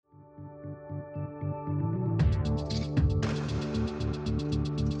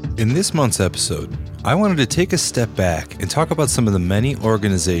In this month's episode, I wanted to take a step back and talk about some of the many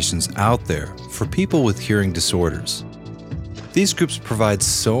organizations out there for people with hearing disorders. These groups provide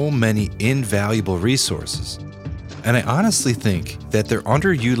so many invaluable resources, and I honestly think that they're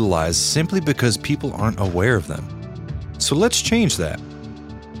underutilized simply because people aren't aware of them. So let's change that.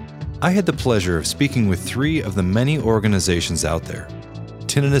 I had the pleasure of speaking with 3 of the many organizations out there: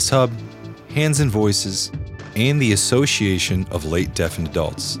 Tinnitus Hub, Hands and Voices, and the Association of Late Deaf and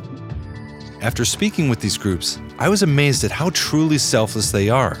Adults. After speaking with these groups, I was amazed at how truly selfless they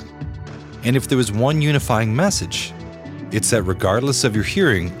are. And if there was one unifying message, it's that regardless of your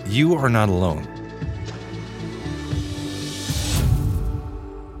hearing, you are not alone.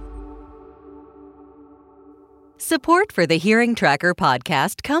 Support for the Hearing Tracker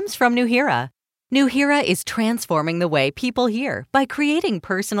podcast comes from Nuheara. Nuheara is transforming the way people hear by creating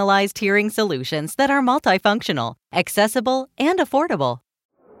personalized hearing solutions that are multifunctional, accessible, and affordable.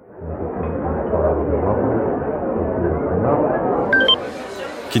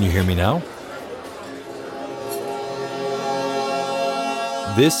 Can you hear me now?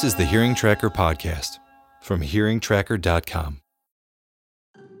 This is the Hearing Tracker podcast from hearingtracker.com.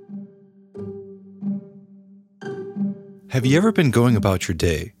 Have you ever been going about your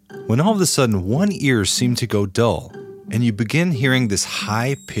day when all of a sudden one ear seemed to go dull and you begin hearing this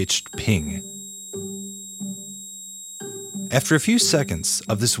high-pitched ping? After a few seconds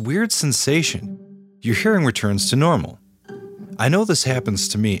of this weird sensation, your hearing returns to normal. I know this happens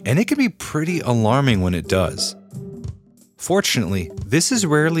to me, and it can be pretty alarming when it does. Fortunately, this is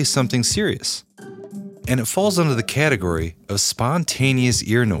rarely something serious, and it falls under the category of spontaneous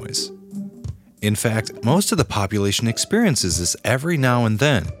ear noise. In fact, most of the population experiences this every now and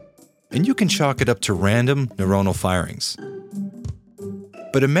then, and you can chalk it up to random neuronal firings.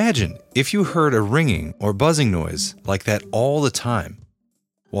 But imagine if you heard a ringing or buzzing noise like that all the time,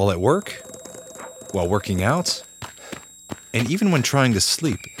 while at work, while working out, and even when trying to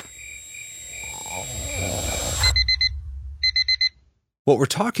sleep. What we're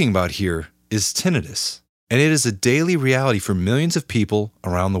talking about here is tinnitus, and it is a daily reality for millions of people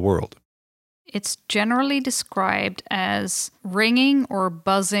around the world. It's generally described as ringing or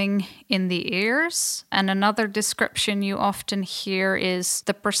buzzing in the ears. And another description you often hear is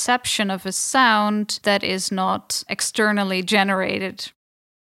the perception of a sound that is not externally generated.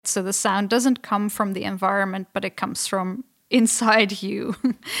 So the sound doesn't come from the environment, but it comes from inside you,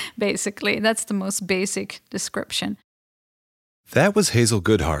 basically. That's the most basic description. That was Hazel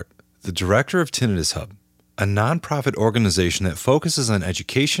Goodhart, the director of Tinnitus Hub, a nonprofit organization that focuses on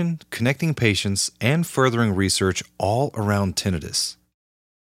education, connecting patients, and furthering research all around tinnitus.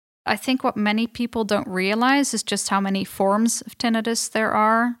 I think what many people don't realize is just how many forms of tinnitus there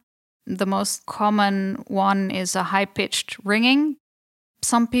are. The most common one is a high-pitched ringing.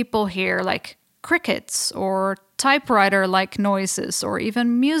 Some people hear like crickets or typewriter-like noises or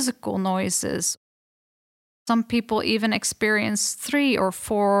even musical noises. Some people even experience 3 or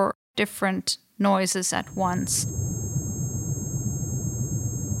 4 different noises at once.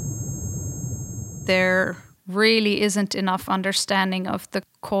 There really isn't enough understanding of the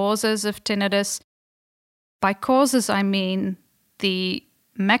causes of tinnitus. By causes, I mean the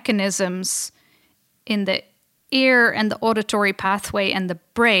mechanisms in the ear and the auditory pathway and the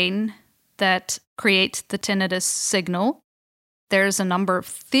brain that create the tinnitus signal. There's a number of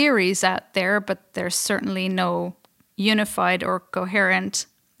theories out there, but there's certainly no unified or coherent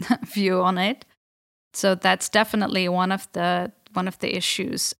view on it. So that's definitely one of the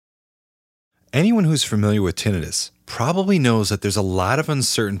issues. Anyone who's familiar with tinnitus probably knows that there's a lot of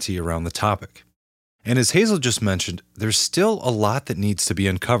uncertainty around the topic. And as Hazel just mentioned, there's still a lot that needs to be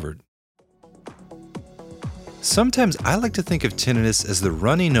uncovered. Sometimes I like to think of tinnitus as the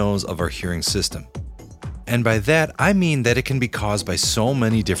runny nose of our hearing system. And by that, I mean that it can be caused by so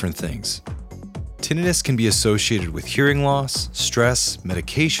many different things. Tinnitus can be associated with hearing loss, stress,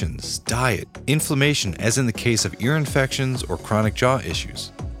 medications, diet, inflammation, as in the case of ear infections or chronic jaw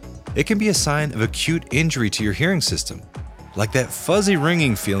issues. It can be a sign of acute injury to your hearing system, like that fuzzy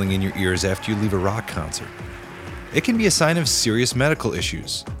ringing feeling in your ears after you leave a rock concert. It can be a sign of serious medical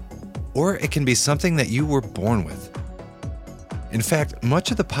issues, or it can be something that you were born with. In fact,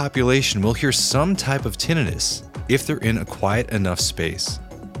 much of the population will hear some type of tinnitus if they're in a quiet enough space.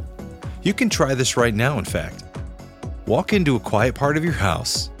 You can try this right now, in fact. Walk into a quiet part of your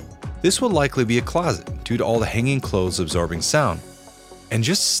house. This will likely be a closet due to all the hanging clothes absorbing sound, and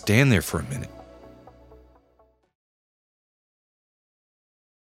just stand there for a minute.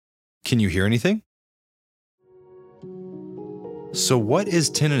 Can you hear anything? So what is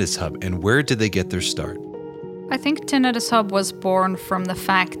Tinnitus Hub and where did they get their start? I think Tinnitus Hub was born from the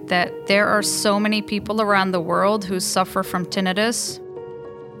fact that there are so many people around the world who suffer from tinnitus,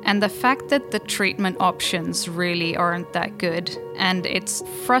 and the fact that the treatment options really aren't that good. And it's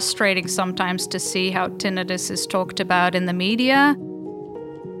frustrating sometimes to see how tinnitus is talked about in the media.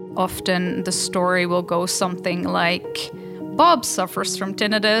 Often the story will go something like, Bob suffers from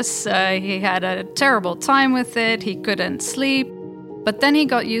tinnitus, he had a terrible time with it, he couldn't sleep, but then he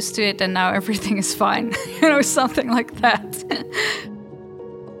got used to it and now everything is fine. Something like that.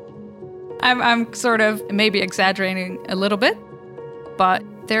 I'm sort of maybe exaggerating a little bit, but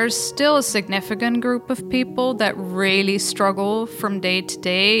there's still a significant group of people that really struggle from day to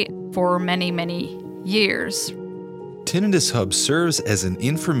day for many, many years. Tinnitus Hub serves as an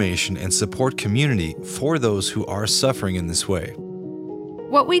information and support community for those who are suffering in this way.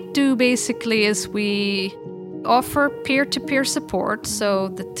 What we do basically is we offer peer-to-peer support, so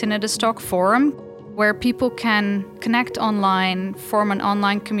the Tinnitus Talk forum, where people can connect online, form an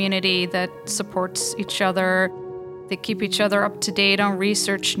online community that supports each other. They keep each other up to date on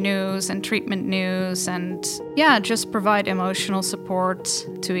research news and treatment news, and just provide emotional support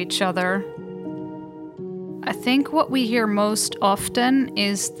to each other. I think what we hear most often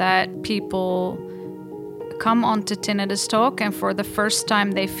is that people come onto Tinnitus Talk and for the first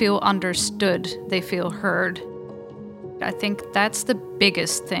time they feel understood, they feel heard. I think that's the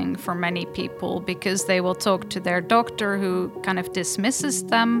biggest thing for many people, because they will talk to their doctor who kind of dismisses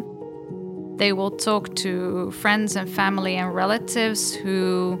them. They will talk to friends and family and relatives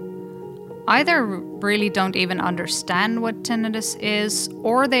who either really don't even understand what tinnitus is,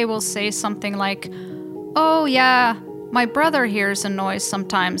 or they will say something like, oh yeah, my brother hears a noise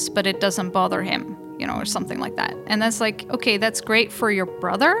sometimes, but it doesn't bother him, or something like that. And that's like, okay, that's great for your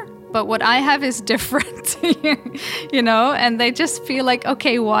brother, but what I have is different, and they just feel like,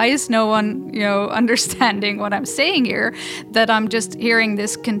 okay, why is no one, understanding what I'm saying here? That I'm just hearing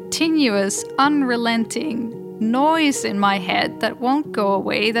this continuous, unrelenting noise in my head that won't go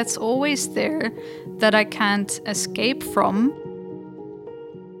away, that's always there, that I can't escape from.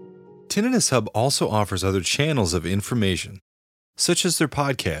 Tinnitus Hub also offers other channels of information, such as their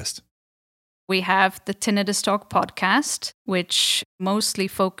podcast. We have the Tinnitus Talk podcast, which mostly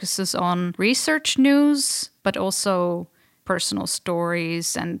focuses on research news, but also personal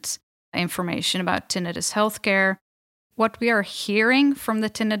stories and information about tinnitus healthcare. What we are hearing from the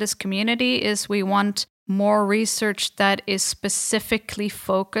tinnitus community is we want more research that is specifically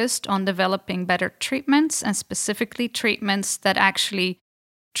focused on developing better treatments, and specifically treatments that actually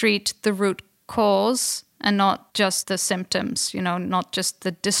treat the root cause and not just the symptoms, not just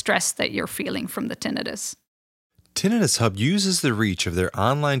the distress that you're feeling from the tinnitus. Tinnitus Hub uses the reach of their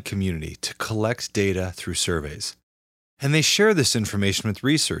online community to collect data through surveys. And they share this information with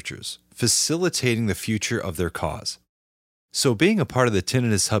researchers, facilitating the future of their cause. So being a part of the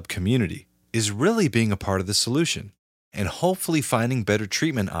Tinnitus Hub community is really being a part of the solution, and hopefully finding better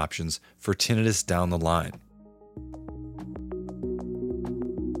treatment options for tinnitus down the line.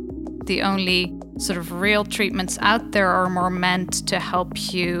 The only sort of real treatments out there are more meant to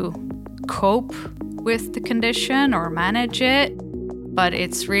help you cope with the condition or manage it, but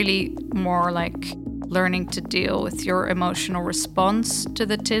it's really more like learning to deal with your emotional response to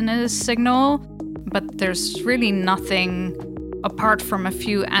the tinnitus signal. But there's really nothing apart from a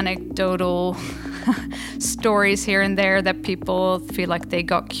few anecdotal stories here and there that people feel like they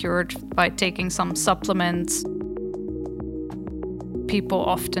got cured by taking some supplements. People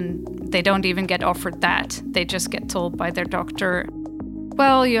often, they don't even get offered that. They just get told by their doctor,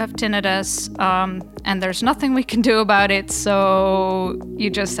 well, you have tinnitus, and there's nothing we can do about it, so you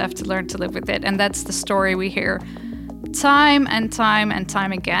just have to learn to live with it. And that's the story we hear time and time and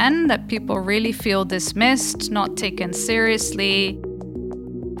time again, that people really feel dismissed, not taken seriously.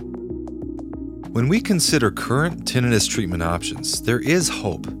 When we consider current tinnitus treatment options, there is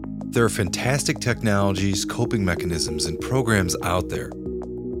hope. There are fantastic technologies, coping mechanisms, and programs out there.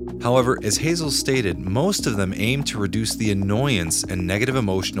 However, as Hazel stated, most of them aim to reduce the annoyance and negative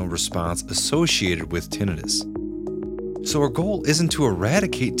emotional response associated with tinnitus. So our goal isn't to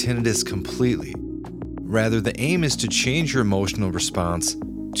eradicate tinnitus completely. Rather, the aim is to change your emotional response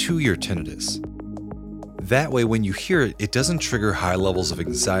to your tinnitus. That way, when you hear it, it doesn't trigger high levels of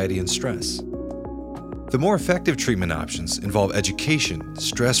anxiety and stress. The more effective treatment options involve education,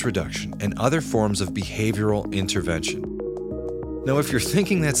 stress reduction, and other forms of behavioral intervention. Now, if you're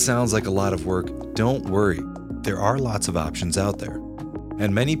thinking that sounds like a lot of work, don't worry. There are lots of options out there.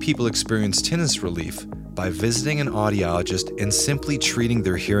 And many people experience tinnitus relief by visiting an audiologist and simply treating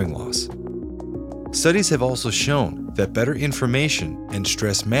their hearing loss. Studies have also shown that better information and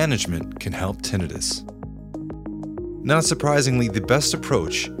stress management can help tinnitus. Not surprisingly, the best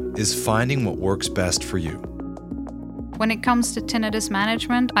approach is finding what works best for you. When it comes to tinnitus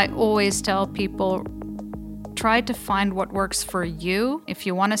management, I always tell people, try to find what works for you. If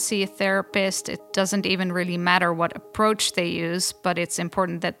you want to see a therapist, it doesn't even really matter what approach they use, but it's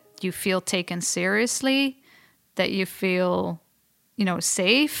important that you feel taken seriously, that you feel,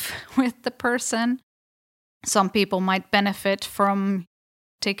 safe with the person. Some people might benefit from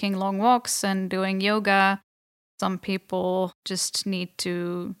taking long walks and doing yoga. Some people just need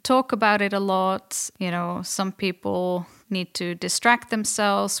to talk about it a lot. Some people need to distract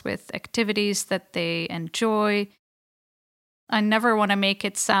themselves with activities that they enjoy. I never want to make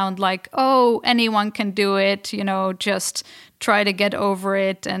it sound like, oh, anyone can do it, just try to get over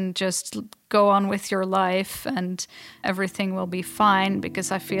it and just go on with your life and everything will be fine,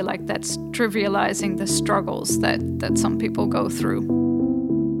 because I feel like that's trivializing the struggles that some people go through.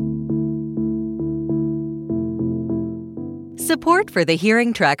 Support for the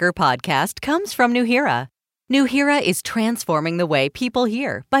Hearing Tracker podcast comes from Nuheara. Nuheara is transforming the way people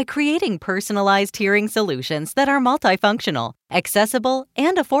hear by creating personalized hearing solutions that are multifunctional, accessible,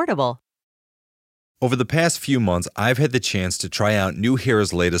 and affordable. Over the past few months, I've had the chance to try out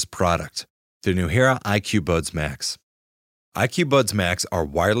Nuheara's latest product, the Nuheara IQ Buds Max. IQ Buds Max are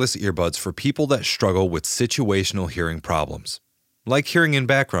wireless earbuds for people that struggle with situational hearing problems, like hearing in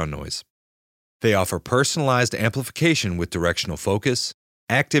background noise. They offer personalized amplification with directional focus,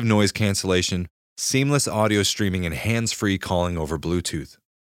 active noise cancellation, seamless audio streaming, and hands-free calling over Bluetooth.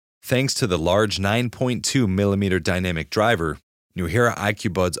 Thanks to the large 9.2 millimeter dynamic driver, Nuheara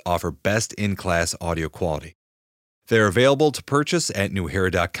IQ Buds offer best-in-class audio quality. They're available to purchase at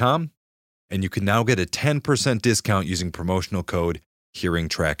nuheara.com, and you can now get a 10% discount using promotional code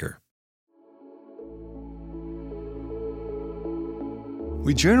HEARINGTRACKER.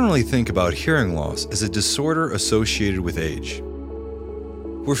 We generally think about hearing loss as a disorder associated with age.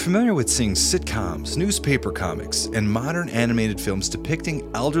 We're familiar with seeing sitcoms, newspaper comics, and modern animated films depicting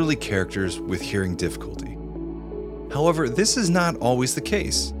elderly characters with hearing difficulty. However, this is not always the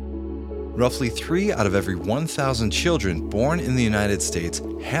case. Roughly 3 out of every 1,000 children born in the United States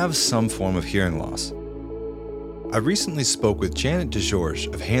have some form of hearing loss. I recently spoke with Janet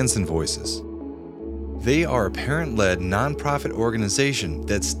DeGeorge of Hands and Voices. They are a parent-led nonprofit organization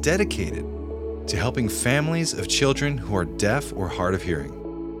that's dedicated to helping families of children who are deaf or hard of hearing.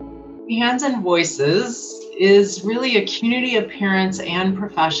 Hands and Voices is really a community of parents and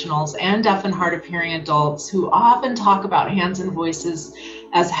professionals and deaf and hard of hearing adults who often talk about Hands and Voices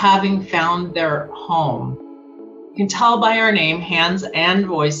as having found their home. You can tell by our name, Hands and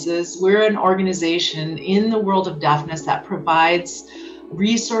Voices, we're an organization in the world of deafness that provides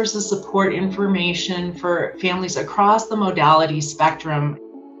resources, support, information for families across the modality spectrum.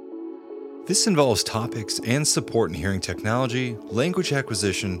 This involves topics and support in hearing technology, language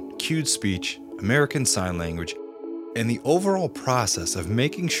acquisition, cued speech, American Sign Language, and the overall process of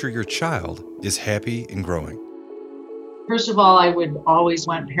making sure your child is happy and growing. First of all, I would always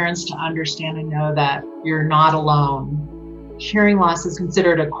want parents to understand and know that you're not alone. Hearing loss is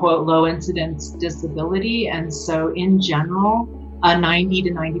considered a, quote, low incidence disability, and so in general, 90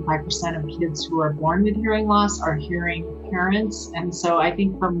 to 95% of kids who are born with hearing loss are hearing parents. And so I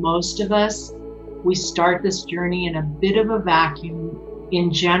think for most of us, we start this journey in a bit of a vacuum.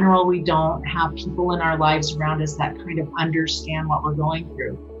 In general, we don't have people in our lives around us that kind of understand what we're going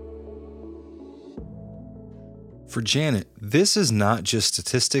through. For Janet, this is not just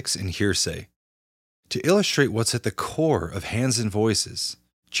statistics and hearsay. To illustrate what's at the core of Hands and Voices,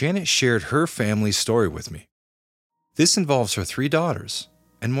 Janet shared her family's story with me. This involves her 3 daughters,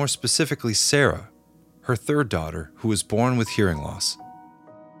 and more specifically Sarah, her 3rd daughter, who was born with hearing loss.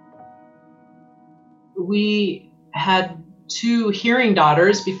 We had 2 hearing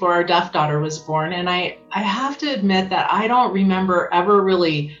daughters before our deaf daughter was born, and I have to admit that I don't remember ever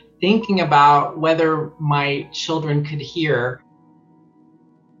really thinking about whether my children could hear.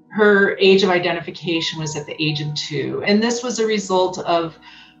 Her age of identification was at the age of 2, and this was a result of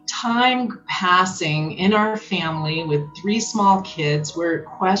time passing in our family with 3 small kids where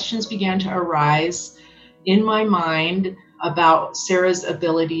questions began to arise in my mind about Sarah's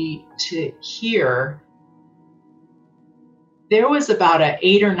ability to hear. There was about an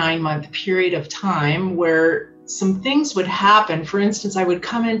 8 or 9 month period of time where some things would happen. For instance, I would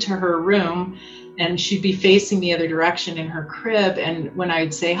come into her room and she'd be facing the other direction in her crib. And when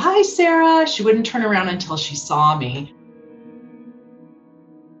I'd say, "Hi, Sarah," she wouldn't turn around until she saw me.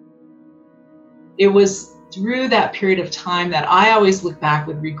 It was through that period of time that I always look back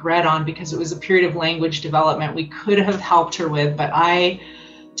with regret on, because it was a period of language development we could have helped her with, but I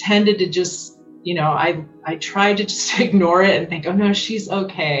tended to just I tried to just ignore it and think, oh no, she's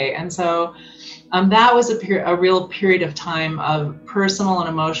okay. And so that was a real period of time of personal and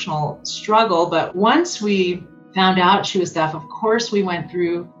emotional struggle. But once we found out she was deaf, of course, we went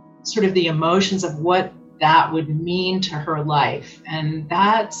through sort of the emotions of what that would mean to her life. And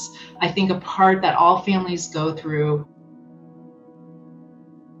that's, I think, a part that all families go through.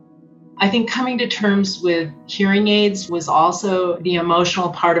 I think coming to terms with hearing aids was also the emotional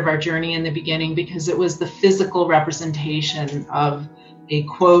part of our journey in the beginning, because it was the physical representation of a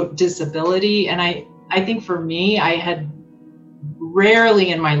quote disability. And I think for me, I had rarely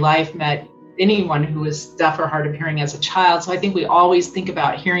in my life met anyone who was deaf or hard of hearing as a child. So I think we always think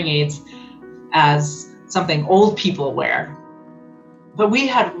about hearing aids as something old people wear. But we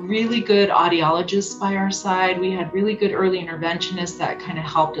had really good audiologists by our side. We had really good early interventionists that kind of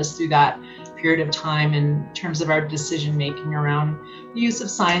helped us through that period of time in terms of our decision making around the use of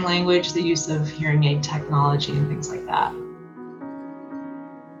sign language, the use of hearing aid technology, and things like that.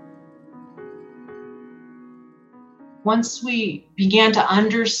 Once we began to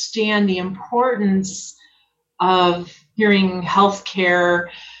understand the importance of hearing healthcare,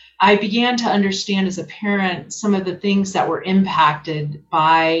 I began to understand as a parent some of the things that were impacted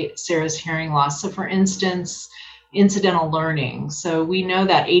by Sarah's hearing loss. So for instance, incidental learning. So we know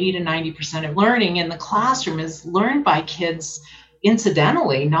that 80 to 90% of learning in the classroom is learned by kids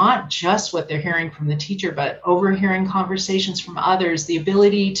incidentally, not just what they're hearing from the teacher, but overhearing conversations from others, the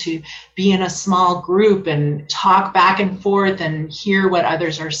ability to be in a small group and talk back and forth and hear what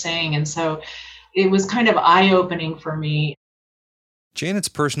others are saying. And so it was kind of eye-opening for me. Janet's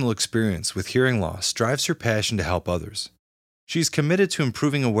personal experience with hearing loss drives her passion to help others. She's committed to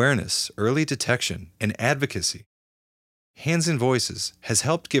improving awareness, early detection, and advocacy. Hands and Voices has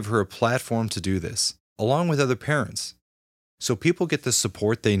helped give her a platform to do this, along with other parents, so people get the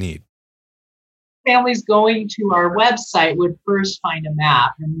support they need. Families going to our website would first find a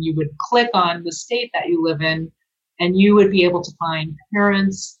map, and you would click on the state that you live in, and you would be able to find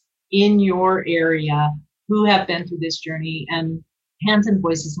parents in your area who have been through this journey. And Hands and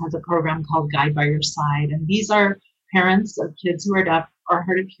Voices has a program called Guide by Your Side. And these are parents of kids who are deaf or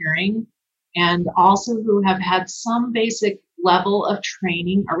hard of hearing, and also who have had some basic level of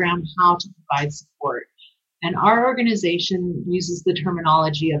training around how to provide support. And our organization uses the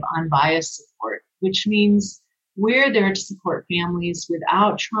terminology of unbiased support, which means we're there to support families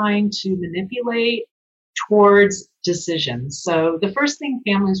without trying to manipulate towards decisions. So the first thing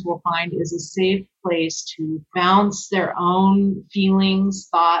families will find is a safe place to bounce their own feelings,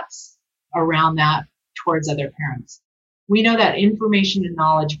 thoughts around that towards other parents. We know that information and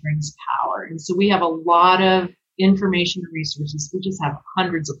knowledge brings power. And so we have a lot of information and resources. We just have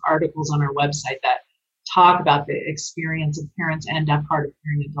hundreds of articles on our website that talk about the experience of parents and deaf hard of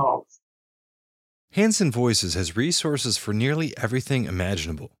hearing adults. Hands and Voices has resources for nearly everything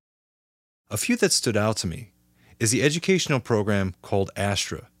imaginable. A few that stood out to me is the educational program called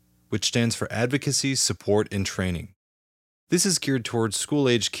ASTRA, which stands for Advocacy, Support, and Training. This is geared towards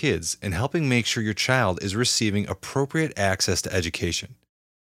school-age kids and helping make sure your child is receiving appropriate access to education.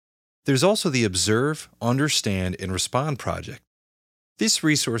 There's also the Observe, Understand, and Respond project. This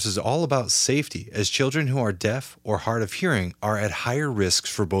resource is all about safety, as children who are deaf or hard of hearing are at higher risks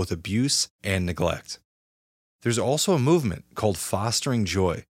for both abuse and neglect. There's also a movement called Fostering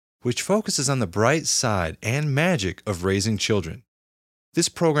Joy, which focuses on the bright side and magic of raising children. This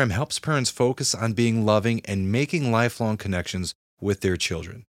program helps parents focus on being loving and making lifelong connections with their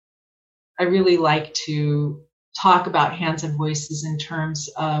children. I really like to talk about Hands and Voices in terms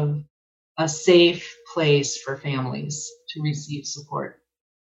of a safe place for families to receive support.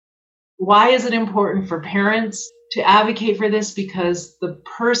 Why is it important for parents to advocate for this? Because the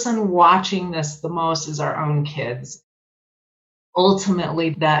person watching this the most is our own kids.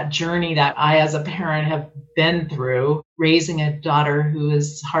 Ultimately, that journey that I, as a parent, have been through, raising a daughter who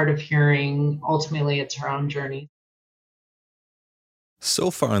is hard of hearing, ultimately it's her own journey.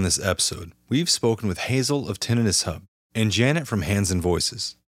 So far in this episode, we've spoken with Hazel of Tinnitus Hub and Janet from Hands and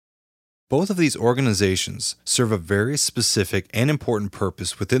Voices. Both of these organizations serve a very specific and important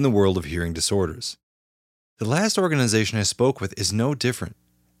purpose within the world of hearing disorders. The last organization I spoke with is no different,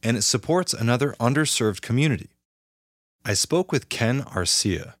 and it supports another underserved community. I spoke with Ken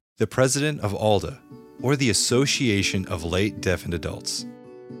Arcia, the president of ALDA, or the Association of Late Deafened Adults.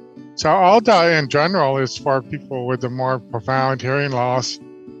 So ALDA in general is for people with a more profound hearing loss.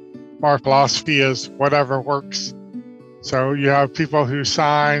 Our philosophy is whatever works. So you have people who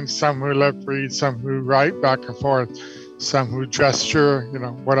sign, some who lip read, some who write back and forth, some who gesture,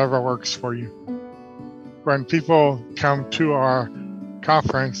 whatever works for you. When people come to our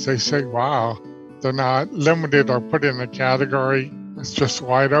conference, they say, wow, They're not limited or put in a category. It's just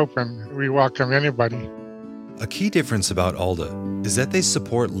wide open. We welcome anybody. A key difference about ALDA is that they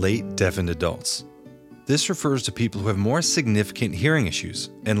support late deafened adults. This refers to people who have more significant hearing issues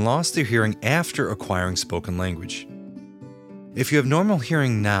and lost their hearing after acquiring spoken language. If you have normal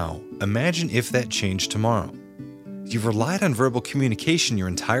hearing now, imagine if that changed tomorrow. You've relied on verbal communication your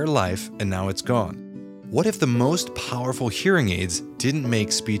entire life and now it's gone. What if the most powerful hearing aids didn't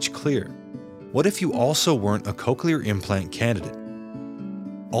make speech clear? What if you also weren't a cochlear implant candidate?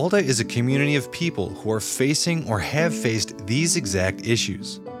 ALDA is a community of people who are facing or have faced these exact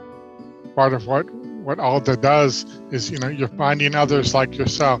issues. Part of what ALDA does is, you're finding others like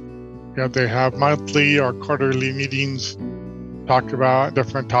yourself. They have monthly or quarterly meetings, talk about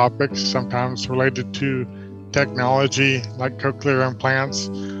different topics, sometimes related to technology like cochlear implants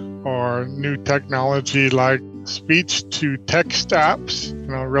or new technology like speech-to-text apps.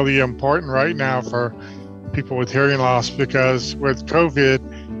 Really important right now for people with hearing loss because with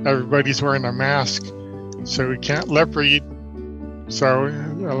COVID, everybody's wearing a mask, so we can't lip read. So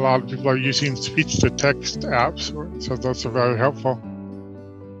a lot of people are using speech-to-text apps, so those are very helpful.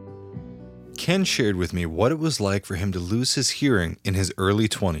 Ken shared with me what it was like for him to lose his hearing in his early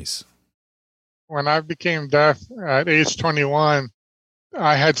 20s. When I became deaf at age 21,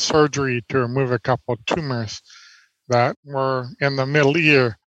 I had surgery to remove a couple of tumors that were in the middle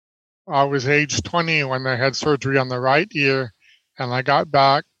ear. I was age 20 when I had surgery on the right ear, and I got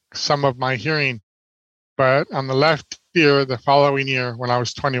back some of my hearing. But on the left ear, the following year, when I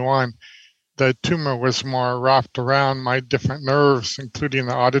was 21, the tumor was more wrapped around my different nerves, including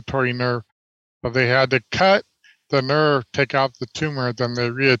the auditory nerve. So they had to cut the nerve, take out the tumor, then they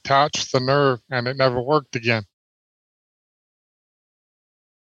reattached the nerve, and it never worked again.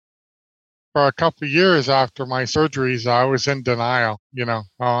 For a couple of years after my surgeries, I was in denial. Oh,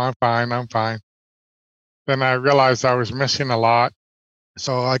 I'm fine. Then I realized I was missing a lot.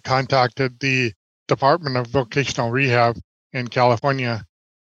 So I contacted the Department of Vocational Rehab in California.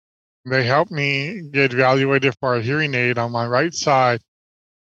 They helped me get evaluated for a hearing aid on my right side.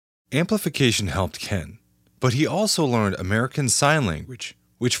 Amplification helped Ken, but he also learned American Sign Language,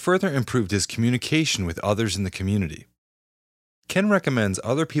 which further improved his communication with others in the community. Ken recommends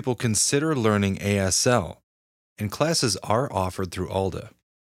other people consider learning ASL, and classes are offered through ALDA.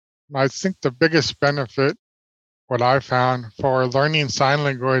 I think the biggest benefit, what I found for learning sign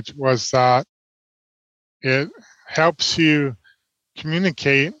language, was that it helps you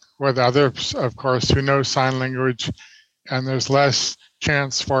communicate with others, of course, who know sign language, and there's less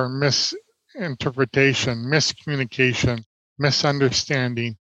chance for misinterpretation, miscommunication,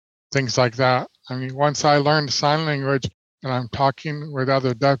 misunderstanding, things like that. Once I learned sign language and I'm talking with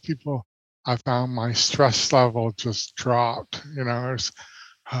other deaf people, I found my stress level just dropped.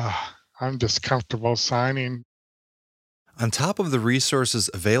 I'm just comfortable signing. On top of the resources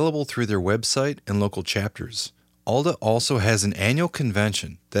available through their website and local chapters, ALDA also has an annual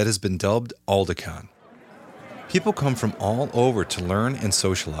convention that has been dubbed ALDACon. People come from all over to learn and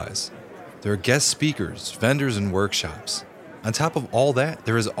socialize. There are guest speakers, vendors, and workshops. On top of all that,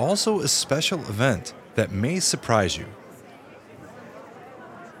 there is also a special event that may surprise you.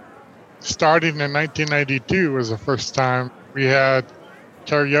 Starting in 1992 was the first time we had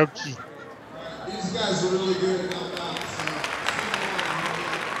karaoke. These guys are really good.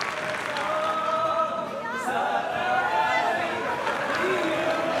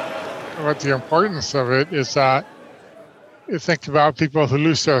 What the importance of it is that you think about people who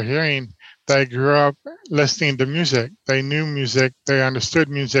lose their hearing. They grew up listening to music. They knew music. They understood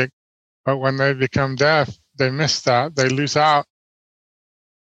music. But when they become deaf, they miss that. They lose out.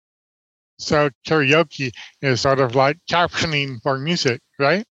 So karaoke is sort of like captioning for music,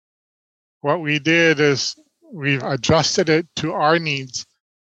 right? What we did is we've adjusted it to our needs.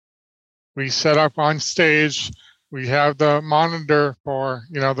 We set up on stage. We have the monitor for,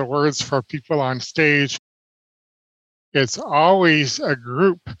 the words for people on stage. It's always a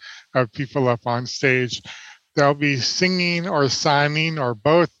group of people up on stage. They'll be singing or signing or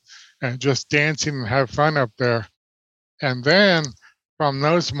both and just dancing and have fun up there. And then from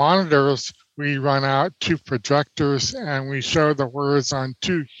those monitors, we run out 2 projectors and we show the words on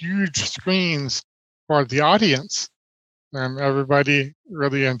 2 huge screens for the audience. And everybody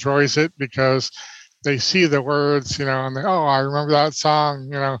really enjoys it because they see the words, and they, I remember that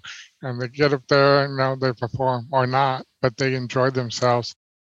song, and they get up there and they perform or not, but they enjoy themselves.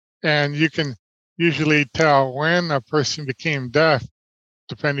 And you can usually tell when a person became deaf,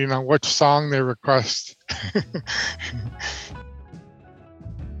 depending on which song they request.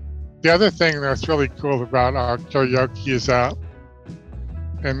 The other thing that's really cool about our karaoke is that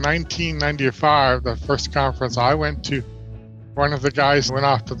In 1995, the first conference I went to, one of the guys went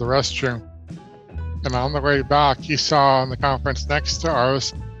off to the restroom. And on the way back, he saw on the conference next to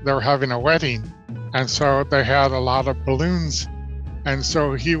ours, they were having a wedding. And so they had a lot of balloons. And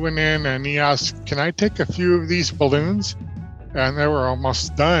so he went in and he asked, "Can I take a few of these balloons?" And they were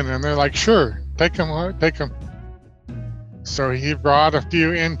almost done. And they're like, "Sure, take them, take them." So he brought a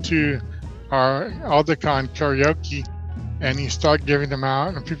few into our Aldecon karaoke and he started giving them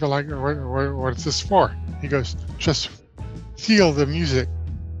out. And people are like, what is this for? He goes, "Just feel the music."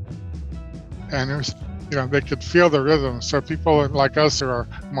 And it was, they could feel the rhythm. So people like us who are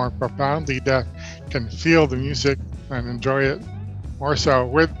more profoundly deaf can feel the music and enjoy it more so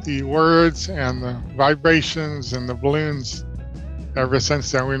with the words and the vibrations and the balloons. Ever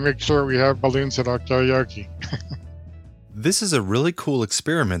since then, we make sure we have balloons at our karaoke. This is a really cool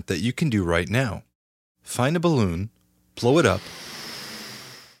experiment that you can do right now. Find a balloon, blow it up,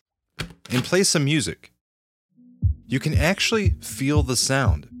 and play some music. You can actually feel the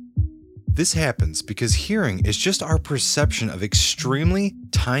sound. This happens because hearing is just our perception of extremely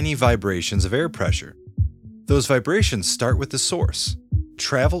tiny vibrations of air pressure. Those vibrations start with the source,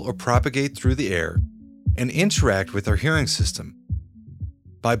 travel or propagate through the air, and interact with our hearing system.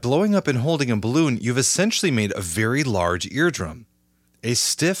 By blowing up and holding a balloon, you've essentially made a very large eardrum, a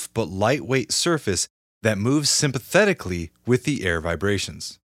stiff but lightweight surface that moves sympathetically with the air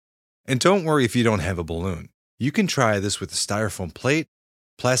vibrations. And don't worry if you don't have a balloon. You can try this with a styrofoam plate,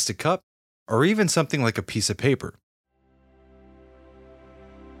 plastic cup, or even something like a piece of paper.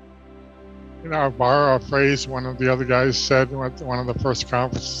 I'll borrow a phrase one of the other guys said at one of the first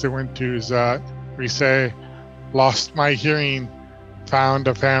conferences they went to, is that we say, "Lost my hearing, found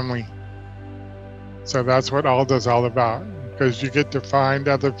a family." So that's what Alda's all about, because you get to find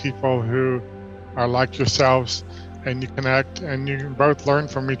other people who are like yourselves and you connect and you can both learn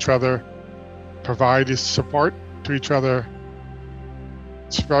from each other, provide support to each other.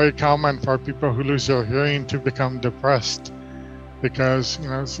 It's very common for people who lose their hearing to become depressed because,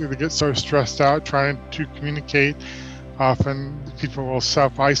 they get so stressed out trying to communicate. Often people will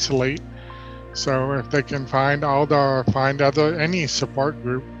self-isolate. So if they can find Alda or find any support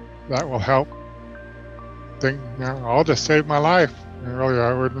group, that will help. Alda saved my life. And really,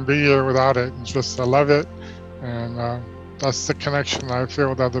 I wouldn't be here without it. It's just, I love it. And that's the connection I feel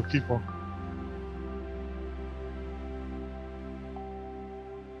with other people.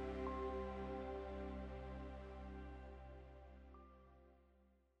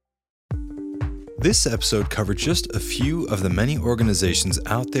 This episode covered just a few of the many organizations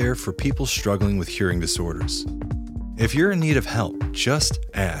out there for people struggling with hearing disorders. If you're in need of help, just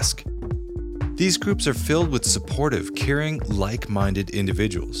ask. These groups are filled with supportive, caring, like-minded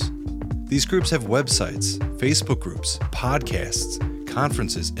individuals. These groups have websites, Facebook groups, podcasts,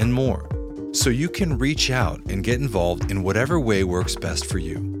 conferences, and more, so you can reach out and get involved in whatever way works best for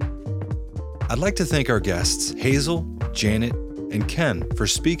you. I'd like to thank our guests, Hazel, Janet, and Ken, for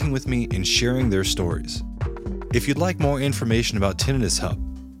speaking with me and sharing their stories. If you'd like more information about Tinnitus Hub,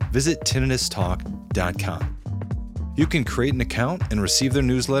 visit tinnitustalk.com. You can create an account and receive their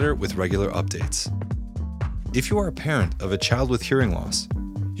newsletter with regular updates. If you are a parent of a child with hearing loss,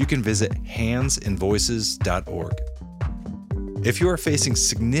 you can visit handsandvoices.org. If you are facing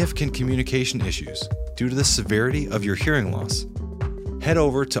significant communication issues due to the severity of your hearing loss, head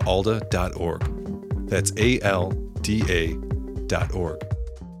over to alda.org. That's ALDA.org.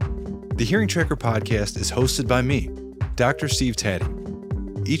 The Hearing Tracker podcast is hosted by me, Dr. Steve Taddy.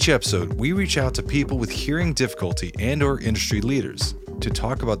 Each episode, we reach out to people with hearing difficulty and/or industry leaders to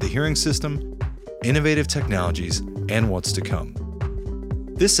talk about the hearing system, innovative technologies, and what's to come.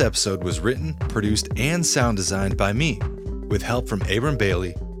 This episode was written, produced, and sound designed by me, with help from Abram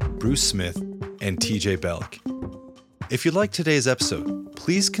Bailey, Bruce Smith, and TJ Bellick. If you liked today's episode,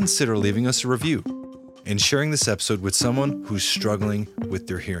 please consider leaving us a review and sharing this episode with someone who's struggling with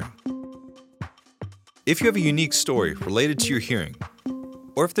their hearing. If you have a unique story related to your hearing,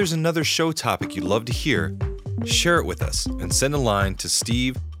 or if there's another show topic you'd love to hear, share it with us and send a line to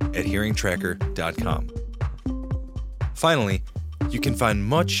steve@hearingtracker.com. Finally, you can find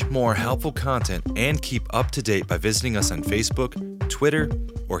much more helpful content and keep up to date by visiting us on Facebook, Twitter,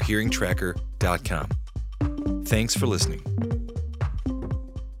 or hearingtracker.com. Thanks for listening.